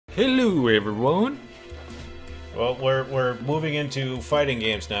Hello everyone. Well, we're moving into fighting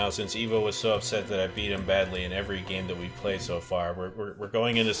games now since Evo was so upset that I beat him badly in every game that we've played so far. We're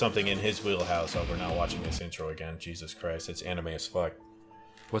going into something in his wheelhouse. Oh, we're not watching this intro again. Jesus Christ, it's anime as fuck.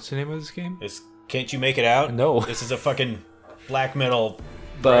 What's the name of this game? It's Can't You Make It Out? No. This is a fucking black metal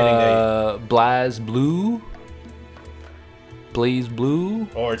writing BlazBlue?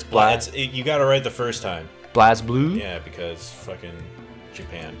 BlazBlue? Or it's you got it right the first time. BlazBlue? Yeah, because fucking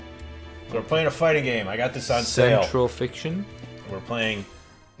Japan. So we're playing a fighting game. I got this on sale. Centralfiction? We're playing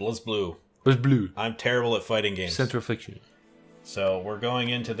BlazBlue. BlazBlue. I'm terrible at fighting games. Centralfiction. So we're going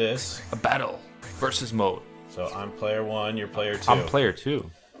into this. A battle versus mode. So I'm player 1, you're player 2. I'm player 2.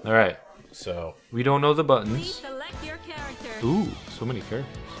 Alright. So We don't know the buttons. Please select your character. Ooh, so many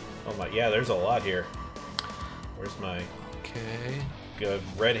characters. oh my, yeah, there's a lot here. Where's my Okay. good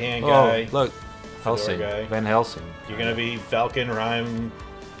red hand guy? Oh, look. Helsing. guy. Van Helsing. You're gonna be Falcon, Rhyme,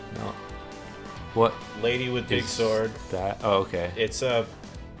 No. What lady with big is sword. that? Oh, okay. It's a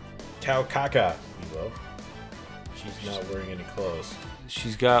Tao Kaka. Evo. She's not wearing any clothes.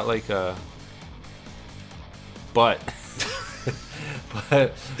 She's got like a butt.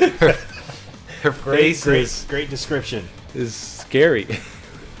 But her face Great description. is scary.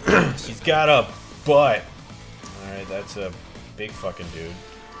 She's got a butt. Alright, that's a big fucking dude.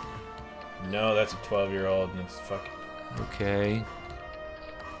 No, that's a 12-year-old and it's fucking... Okay.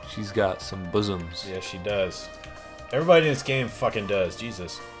 She's got some bosoms. Yeah, she does. Everybody in this game fucking does.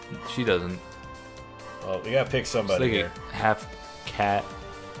 Jesus. She doesn't. Well, we gotta pick She's somebody like here. a half cat.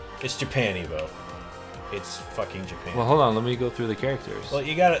 It's Japan, Evo. It's fucking Japan. Well, hold on. Let me go through the characters. Well,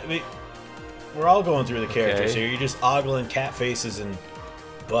 you gotta... We're all going through the characters Okay. here. You're just ogling cat faces and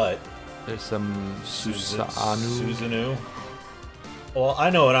butt. There's some Susanoo. Susanoo. Well, I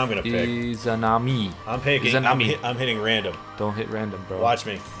know what I'm gonna pick. Izanami. I'm picking... Izanami. I'm hitting random. Don't hit random, bro. Watch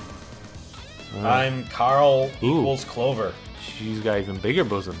me. Alright. I'm Carl Ooh. equals Clover. She's got even bigger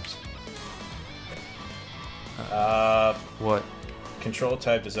bosoms. What? Control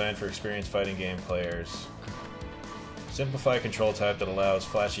type designed for experienced fighting game players. Simplify control type that allows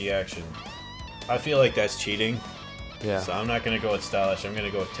flashy action. I feel like that's cheating, Yeah. so I'm not going to go with stylish. I'm going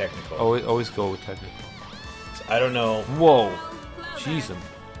to go with technical. Always go with technical. I don't know. Whoa. Jeez.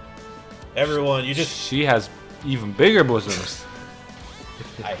 Everyone, you just... She has even bigger bosoms.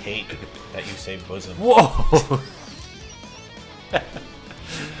 I hate that you say bosom. Whoa.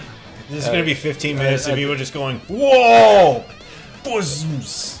 This is going to be 15 minutes of people just going, whoa!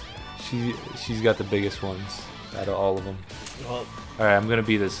 Bosoms! She's got the biggest ones out of all of them. Well, Alright, I'm gonna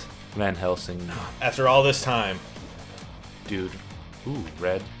be this Van Helsing after all this time, dude. Ooh,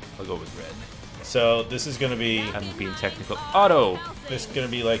 red. I'll go with red. so this is going to be... I'm being technical. Auto! This is going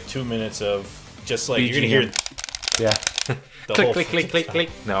to be like 2 minutes of just like... You're going to BGM. hear... Yeah. The click, whole click, click, click, click.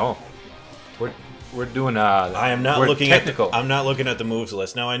 No. We're doing I am not looking technical. I'm not looking at the moves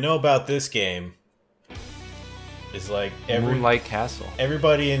list. Now I know about this game. Is like Moonlight Castle.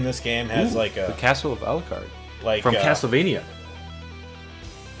 everybody in this game has Ooh, like the a Castle of Alucard. like From Castlevania.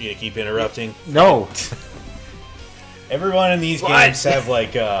 You gonna keep interrupting. No. Everyone in these What? games have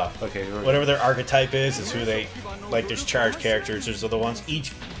like Okay. whatever their archetype is who they like. There's charge characters. There's other ones.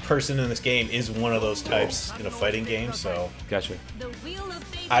 Each person in this game is one of those types in a fighting game. So Gotcha. The wheel of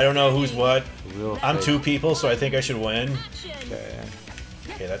fate I don't know is who's ready. what. Real I'm fake. 2 people, so I think I should win. Okay.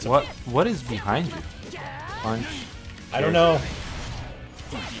 Okay, that's What is behind you? Punch. I don't know.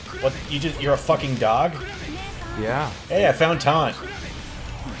 What you're a fucking dog? Yeah. Hey, I found taunt.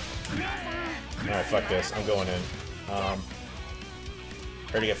 Alright, fuck this. I'm going in.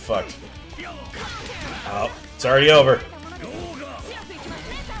 Ready to get fucked. Oh, it's already over.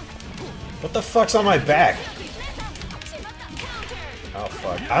 What the fuck's on my back? Oh,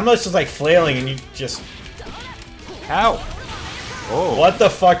 fuck. I'm just like flailing and you just... Ow. Oh. What the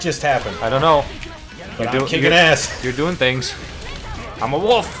fuck just happened? I don't know. But I'm kicking ass. You're doing things. I'm a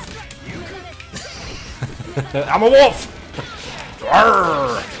wolf. I'm a wolf.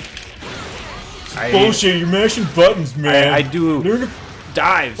 Arrgh. Bullshit, you're mashing buttons, man. I do Learn to...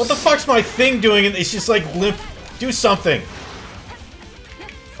 dives. What the fuck's my thing doing? And it's just like limp. Do something.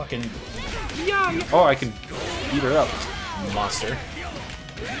 Fucking Oh, I can beat her up. monster.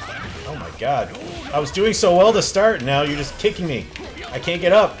 Oh my god. I was doing so well to start, and now you're just kicking me. I can't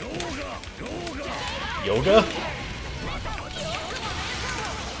get up. Yoga?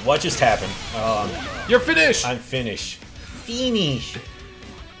 What just happened? You're finished. I'm finished. Finish.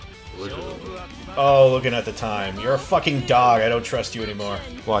 Oh, looking at the time. You're a fucking dog. I don't trust you anymore.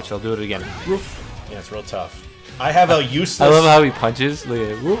 Watch, I'll do it again. Woof. Yeah, it's real tough. I have a useless... I love how he punches. Look at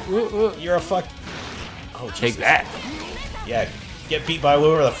it. Woo, woo, woo. You're a fuck... Oh, Take Jesus. that. Yeah, get beat by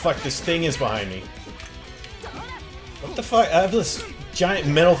whoever the fuck this thing is behind me. What the fuck? I have this giant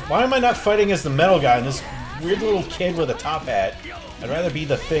metal... Why am I not fighting as the metal guy and this weird little kid with a top hat? I'd rather be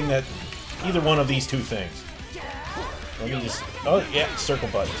the thing that... Either one of these two things. Let me just... Oh, yeah, circle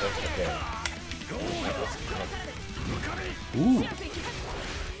buttons. Okay. Ooh.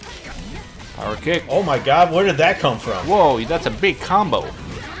 Power kick. Oh my god, where did that come from? Whoa, that's a big combo.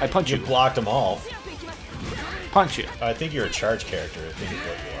 I punch You you. blocked them all. Punch you. I think you're a charge character. I think is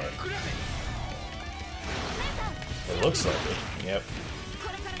what you are. It looks like it. Yep.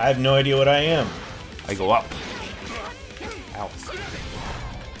 I have no idea what I am. I go up. Ow.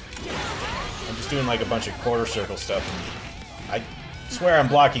 I'm just doing like a bunch of quarter circle stuff. And I swear I'm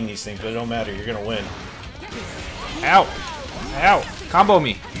blocking these things, but it don't matter. You're gonna win. Ow. Ow. Combo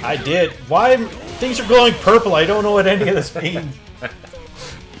me. I did. Why? Things are glowing purple. I don't know what any of this means.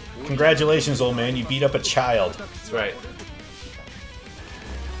 Congratulations, old man. You beat up a child. That's right.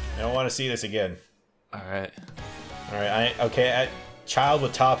 I don't want to see this again. Alright. Alright, okay, child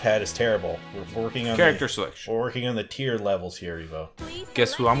with top hat is terrible. We're working on Character selection. We're working on the tier levels here, Evo.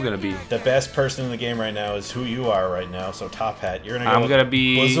 Guess who I'm gonna be? The best person in the game right now is who you are right now, so top hat. You're gonna go I'm gonna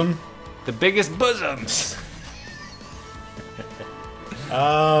be bosom? the biggest bosoms. Um,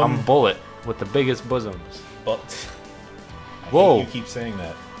 I'm Bullet with the biggest bosoms. but Whoa. you keep saying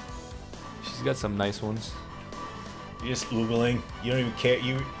that. She's got some nice ones. You're just oogling. You don't even care.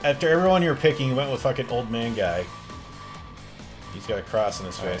 You after everyone you're picking, you went with fucking old man guy. He's got a cross in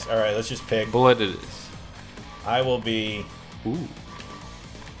his face. All right, let's just pick. Bullet it is. I will be Ooh.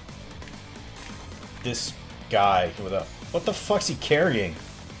 this guy with a. What the fuck's he carrying?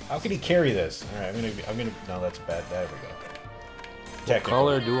 How can he carry this? All right, I'm gonna. No, that's bad. There we go. What Technical.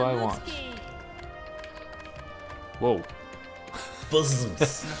 color do I want? Whoa.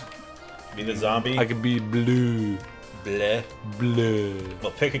 Bosoms. Be the zombie. I could be blue. Bleh. Blue.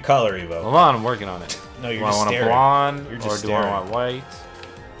 Well, pick a color, Evo. Hold on, I'm working on it. No, you're do I just want a staring. blonde You're or just do staring. I want white?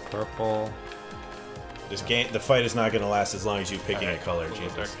 Purple. This game, the fight is not going to last as long as you picking Alright, a color. cool,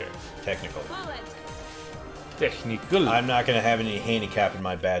 Jesus. okay. Technical. Technical. I'm not going to have any handicap in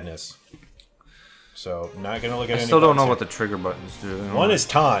my badness. So, I'm not going to look at I any still don't know what buttons the trigger buttons do. here. One is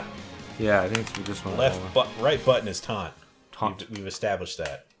taunt. Yeah, I think it's just one. Right button is taunt. Taunt. We've established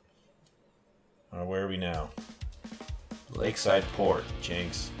that. Where are we now? Lakeside Port.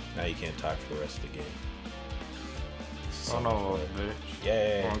 Jinx. Now you can't talk for the rest of the game. Oh no, bitch.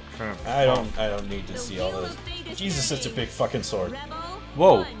 Yay. Okay. I don't need to see all this. Jesus, that's a big fucking sword.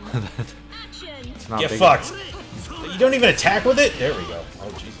 Whoa. It's not Get big fucked! You don't even attack with it? There we go.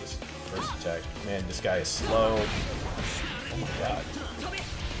 Oh, Jesus. First attack. Man, this guy is slow. Oh my god.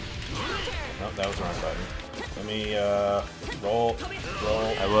 Nope, that was the wrong button. Let me, roll.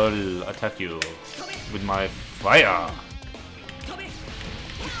 I will attack you with my fire.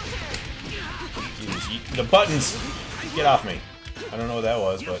 Jesus, the buttons! Get off me. I don't know what that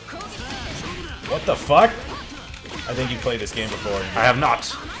was, but... What the fuck? I think you played this game before. I have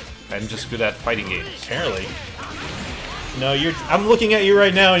not. I'm just good at fighting games. Apparently. No, I'm looking at you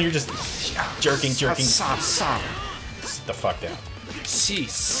right now and you're just jerking. Sit the fuck down. Sit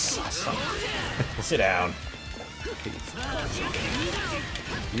down.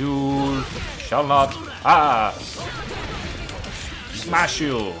 You shall not pass. Smash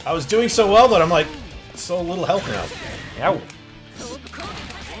you. I was doing so well, but I'm like, so little health now. Ow. Ooh,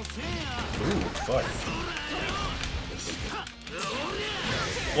 fuck.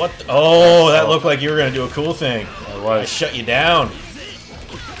 What? Oh, that looked like you were gonna do a cool thing. I shut you down.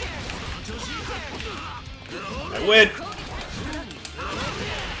 I win.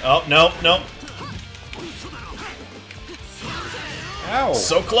 Oh, no, no. Ow.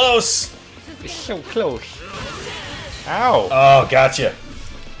 So close. It's so close. Ow. Oh, gotcha.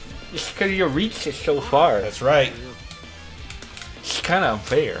 It's because your reach is so far. That's right. It's kind of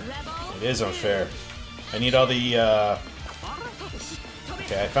unfair. It is unfair. I need all the, Okay,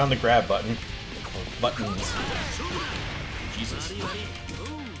 I found the grab button. Or buttons. Jesus.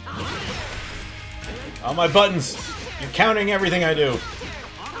 All my buttons! You're counting everything I do.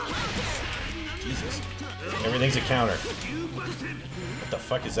 Jesus. Everything's a counter. What the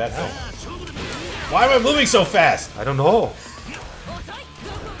fuck is that thing? Why am I moving so fast? I don't know.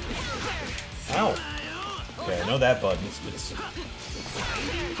 Ow. Okay, I know that button. It's... I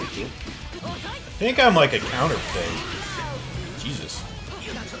think I'm like a counter thing. Jesus.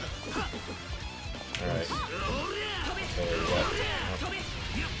 Alright. Okay, yeah.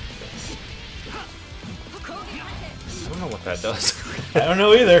 I don't know what that does. I don't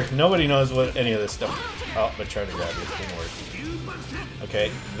know either. Nobody knows what any of this stuff. Oh, I tried to grab it. It didn't work.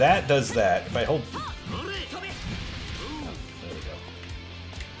 Okay, that does that. If I hold... Oh, there we go.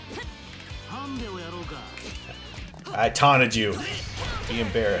 I taunted you. Be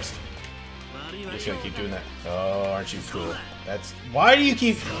embarrassed. You're just gonna keep doing that. Oh, aren't you cool? That's why do you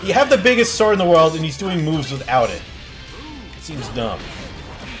keep? You have the biggest sword in the world, and he's doing moves without it. It seems dumb.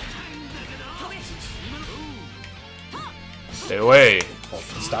 Stay away. Oh,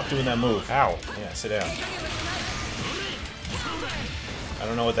 stop doing that move. Ow. Yeah, sit down. I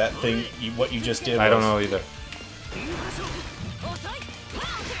don't know what that thing, what you just did was. I don't know either.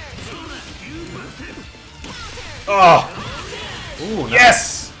 Oh! Ooh, nice.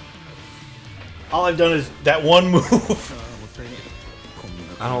 Yes! All I've done is that one move.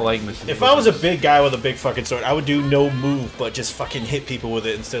 I don't like missing. If I was a big guy with a big fucking sword, I would do no move, but just fucking hit people with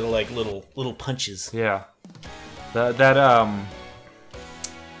it instead of like little punches. Yeah. That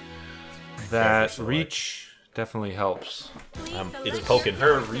reach definitely helps. It's poking.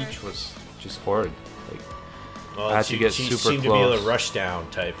 Her reach was just horrid. Like, Well, I had to get she super seemed close. to be a rush down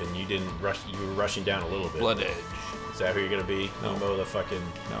type, and you didn't rush. You were rushing down a little bit. Blood Edge. Is that who you're gonna be? No. Emo the fucking.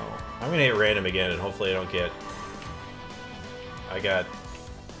 No. I'm gonna hit random again, and hopefully I don't get. I got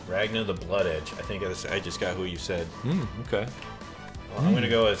Ragnar the Blood Edge. I think I just got who you said. Okay. Well, I'm gonna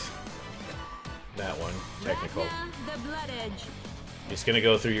go with that one. Technical. Ragnar the Blood Edge. Just gonna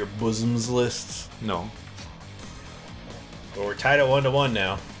go through your bosoms lists. No. But we're tied at 1-1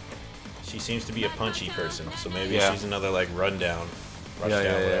 now. She seems to be a punchy person, so maybe Yeah. she's another like rundown, rush Yeah, down,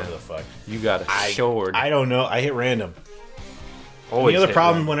 yeah, whatever yeah. the fuck. You got a sword. I don't know. I hit random. Always The other hit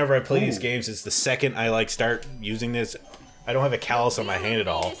problem random. whenever I play these Ooh. games is the second I like start using this, I don't have a callus on my hand at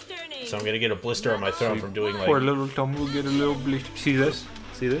all, so I'm gonna get a blister on my thumb from doing Poor like. little Tom will get a little blister. See this?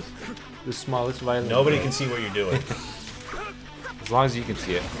 See this? The smallest violin. Nobody can see what you're doing. As long as you can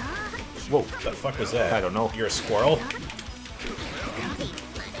see it. Whoa. What the fuck was that? I don't know. You're a squirrel?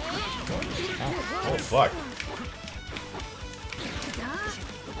 Oh fuck.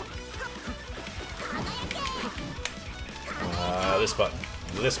 This button.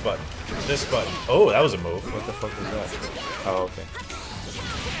 This button. This button. Oh, that was a move. What the fuck was that? Oh, okay.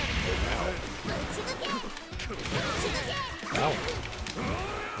 Ow.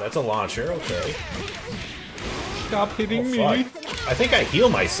 That's a launcher, okay. Stop hitting Oh, me. fuck. I think I heal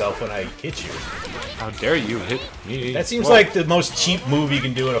myself when I hit you. How dare you hit me? That seems Whoa. like the most cheap move you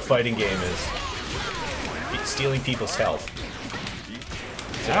can do in a fighting game is stealing people's health.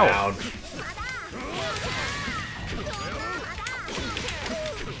 Sit Ow. down.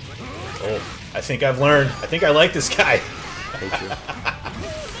 Oh, I think I've learned. I think I like this guy. I hate you.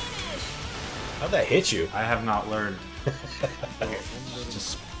 How'd that hit you? I have not learned.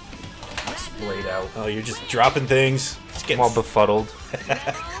 Just splayed out. Oh, you're just dropping things. Just I'm getting all befuddled. 2.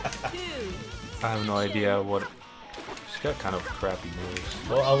 I have no idea what. She's got kind of crappy moves.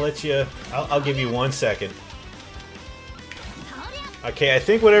 Well, I'll let you. I'll give you 1 second. Okay, I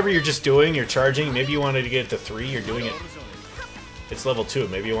think whatever you're just doing, you're charging. Maybe you wanted to get it to 3. You're doing it. It's level 2.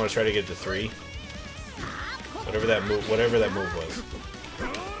 Maybe you want to try to get it to 3. Whatever that move was.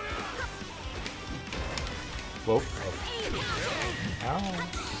 Whoa. Ow.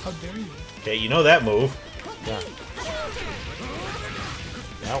 How dare you? Okay, you know that move. Yeah.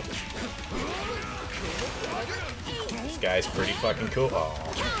 Ow. This guy's pretty fucking cool.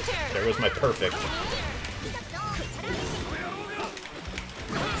 Oh, there goes my perfect.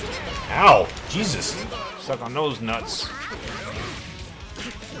 Ow! Jesus! Suck on those nuts.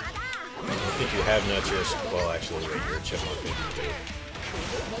 I don't think you have nuts. Well, actually, wait, you're a chipmunk.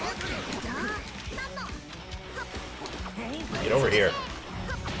 Get over here.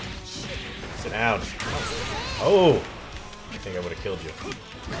 Sit down. Oh! I think I would have killed you.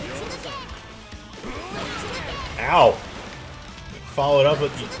 Ow! Followed up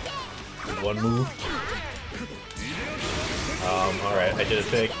with one move. Alright, I did a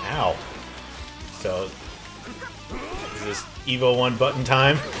thing. Ow. So, is this Evo 1 button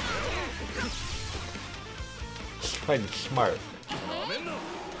time? Fighting smart.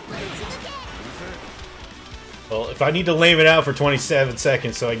 Well, if I need to lame it out for 27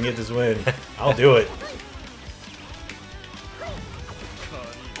 seconds so I can get this win, I'll do it.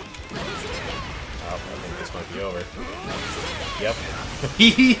 Oh, I think this might be over. Yep.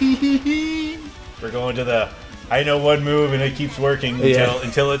 We're going to the I know one move and it keeps working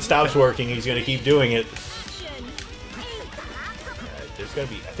until it stops working. He's going to keep doing it. There's got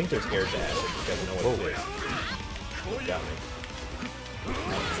to be, I think there's air dash. I just got to know what it is. Got me.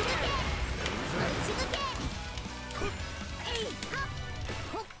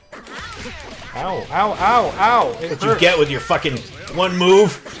 Ow, ow, ow, ow! What you get with your fucking one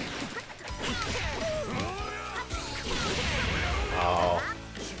move? Oh.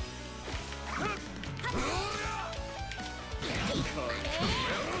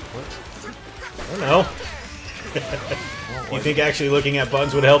 I don't know. You think actually looking at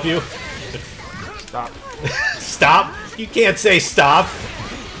buttons would help you? Stop. Stop? You can't say stop.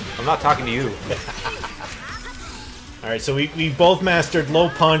 I'm not talking to you. Alright, so we both mastered low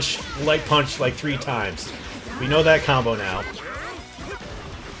punch, light punch like 3 times. We know that combo now.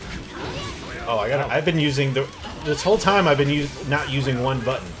 Oh, I've been using this whole time I've been not using one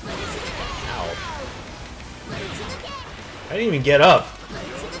button. Ow. I didn't even get up.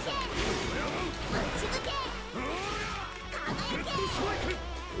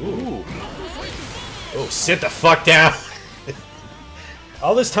 Ooh. Oh, sit the fuck down.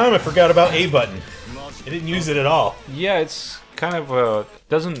 All this time I forgot about A button. I didn't use it at all. Yeah, it's kind of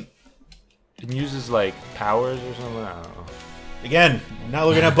doesn't. It uses like powers or something. I don't know. Again, not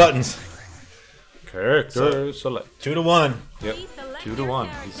looking at buttons. Character select. 2 to 1. Yep. Please select 2 to your 1.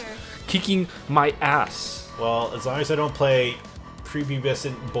 character. He's kicking my ass. Well, as long as I don't play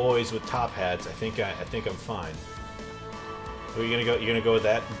prepubescent boys with top hats, I think I'm fine. Who are you gonna go? You gonna go with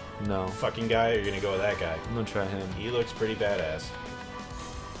that No. fucking guy, or you gonna go with that guy? I'm gonna try him. He looks pretty badass.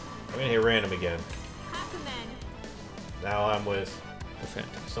 I'm gonna hit random again. Hakumen. Now I'm with The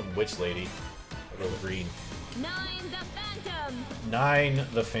Phantom. some witch lady. I'll go with green. 9 the Phantom. 9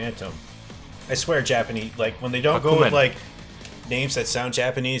 the Phantom. I swear, Japanese, like when they don't go with Hakumen. like names that sound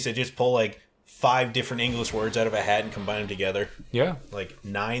Japanese, they just pull like 5 different English words out of a hat and combine them together. Yeah. Like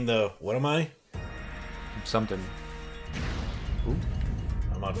 9 the what am I? Something.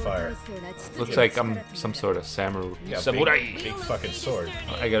 I'm on fire. Looks like I'm some sort of samurai. You got a Samurai. big fucking sword.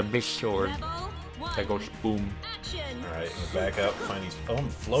 I got a big sword. Level 1. That goes boom. Action. All right, back up. Find these. Oh, I'm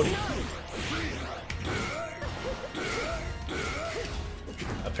floating.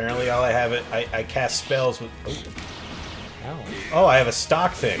 Apparently, all I have I cast spells with. Ow. Oh, I have a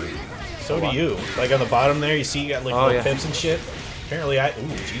stock thing. So do you. Like on the bottom there, you see you got like Oh, little yeah. pips and shit. Apparently,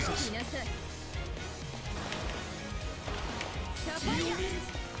 Ooh, Jesus.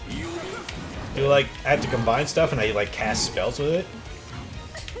 You like I have to combine stuff and I like cast spells with it.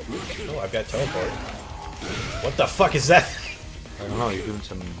 Oh, I've got teleport. What the fuck is that? I don't know. You're doing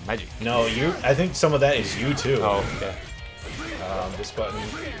some magic. No, you. I think some of that is you too. Oh, okay. This button.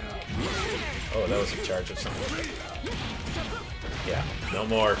 Oh, that was a charge of something. Yeah, no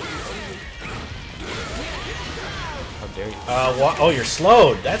more. How dare you? Oh, you're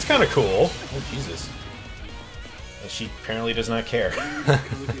slowed. That's kind of cool. Oh, Jesus. She apparently does not care.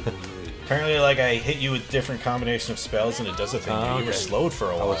 Apparently, like, I hit you with different combination of spells and it does a thing. You were Okay. slowed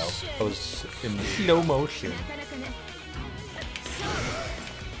for a I while. was in slow motion.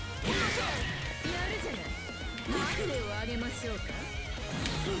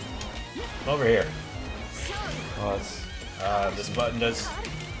 Over here. Oh, that's. This button does.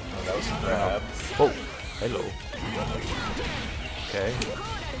 Oh, that was a grab. Oh, hello. Okay.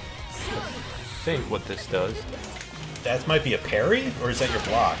 I think what this does. That might be a parry, or is that your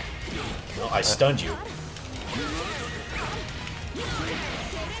block? No, I stunned you.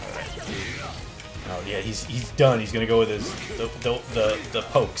 Oh yeah, he's done. He's gonna go with his the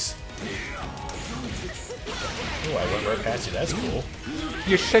pokes. Oh, I went right past you. That's cool.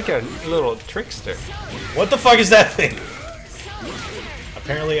 You're such a little trickster. What the fuck is that thing?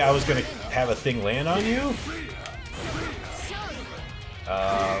 Apparently, I was gonna have a thing land on you.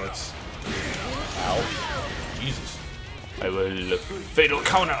 Let's. Ow. Jesus. I will fatal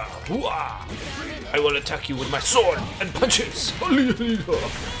counter. Hooah! I will attack you with my sword and punches. You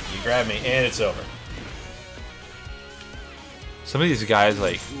grab me, and it's over. Some of these guys,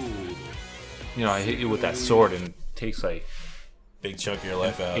 like, you know, I hit you with that sword and it takes like Big chunk of your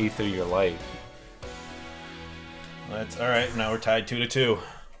life out. 1/8 of your life. That's all right. Now we're tied 2-2.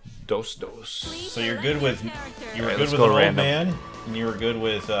 Dos. So you're good with you were Alright, good let's with go an old random. man, and you were good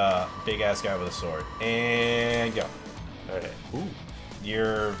with big ass guy with a sword. And go. Alright. Ooh.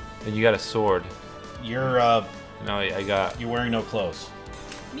 You're And you got a sword. you're No, I got. you're wearing no clothes.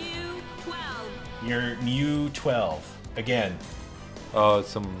 Mew 12. You're Mew 12 again. Oh, it's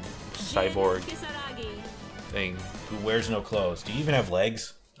some cyborg Kisaragi. thing. Who wears no clothes? Do you even have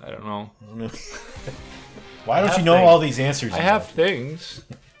legs? I don't know. Why don't have you know things. all these answers? I you have know? things.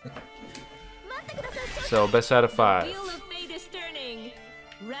 So best out of 5. Wheel of Fate is turning.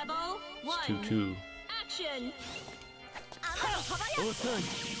 Rebel 1. 2-2. Action.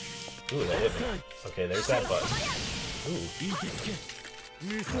 Ooh, that hit me. Okay, there's that button. Ooh.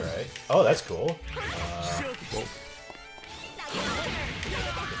 Alright. Oh, that's cool.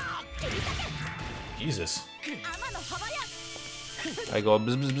 Jesus. I go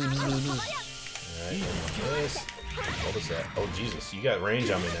bzz, bzz, bzz, bzz, bzz. Alright, and this. What was that? Oh, Jesus, you got range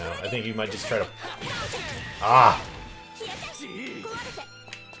on me now. I think you might just try to... Ah!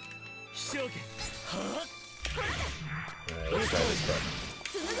 Alright, let's try this button.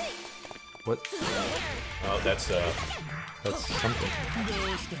 What? Oh, that's something.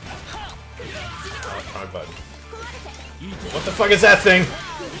 wrong button. What the fuck is that thing?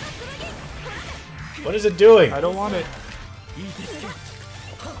 What is it doing? I don't want it.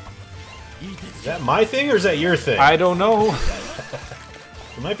 Is that my thing or is that your thing? I don't know.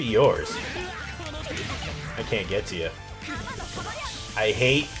 It might be yours. I can't get to you. I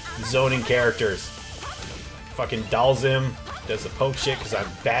hate zoning characters. Fucking Dalzim does the poke shit because I'm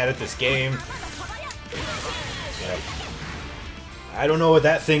bad at this game. Yeah. I don't know what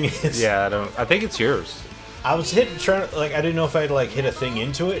that thing is. Yeah, I don't. I think it's yours. I was trying to, like, I didn't know if I'd like hit a thing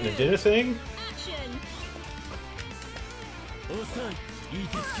into it and it did a thing. Action.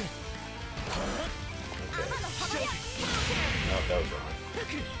 Oh, that was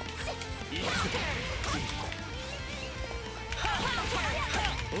wrong.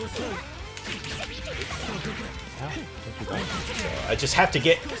 I just have to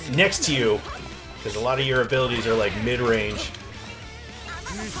get next to you because a lot of your abilities are like mid-range.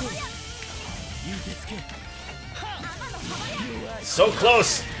 So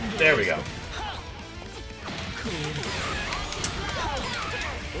close! There we go.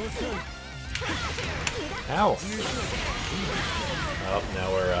 Ow. Oh,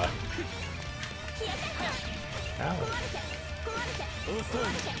 now we're Ow.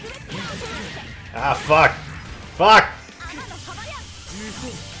 ah, fuck! Fuck!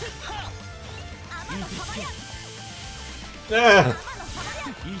 Ah.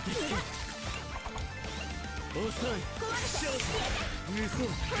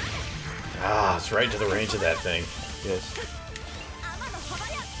 Ah, it's right to the range of that thing. Yes.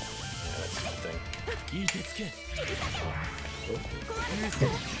 Yeah, that's something.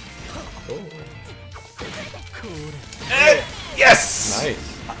 Yes!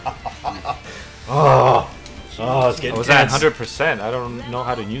 Nice. Oh, it's getting Was that tense. 100%? I don't know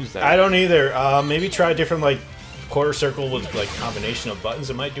how to use that. I don't either. Maybe try a different like quarter circle with like combination of buttons.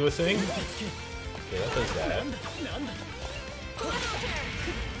 It might do a thing. Okay, that does that.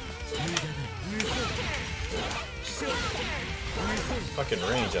 Fucking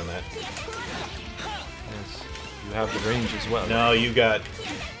range on that. Yes. You have the range as well. No, you got.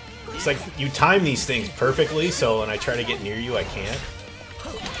 It's like you time these things perfectly, so when I try to get near you, I can't.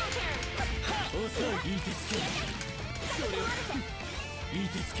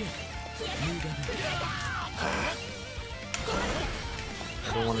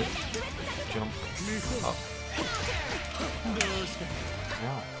 I don't want to jump up.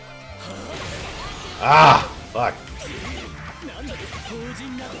 Ow. Ah, fuck.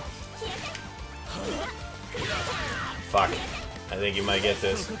 Fuck. I think you might get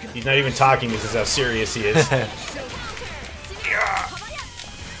this. He's not even talking. This is how serious he is.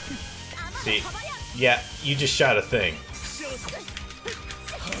 See, yeah, you just shot a thing.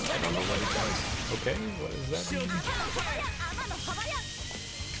 I don't know what it does. Okay, what does that mean?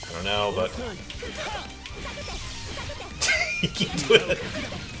 I don't know, but you keep doing it.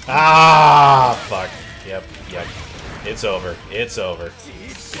 Ah, fuck. Yep, yep. It's over. It's over.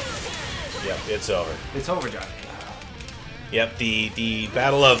 Yep, it's over. It's over, John. Yep, the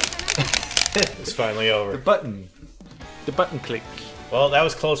battle of is finally The over. button. The button click. Well, that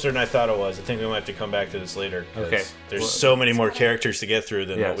was closer than I thought it was. I think we might have to come back to this later. 'Cause Okay. there's Well, so many more characters to get through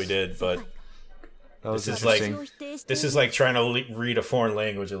than what Yes. we did, but That was This is like- interesting. this is like trying to read a foreign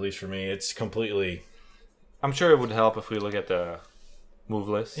language, at least for me. It's completely... I'm sure it would help if we look at the move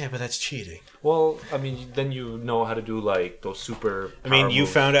list. Yeah, but that's cheating. Well, I mean, then you know how to do like those super. I mean, power you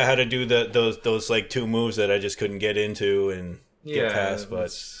moves. found out how to do those like two moves that I just couldn't get into and get past,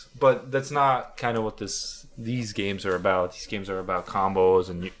 but that's not kind of what these games are about. These games are about combos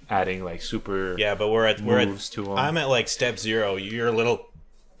and adding like super. yeah, but we're at moves to 'em. I'm at like step 0. You're a little.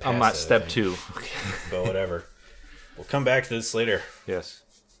 I'm past at it, I step think. 2. But whatever. We'll come back to this later. Yes,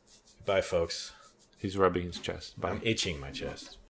 Bye, folks. he's rubbing his chest. Bye. I'm itching my chest.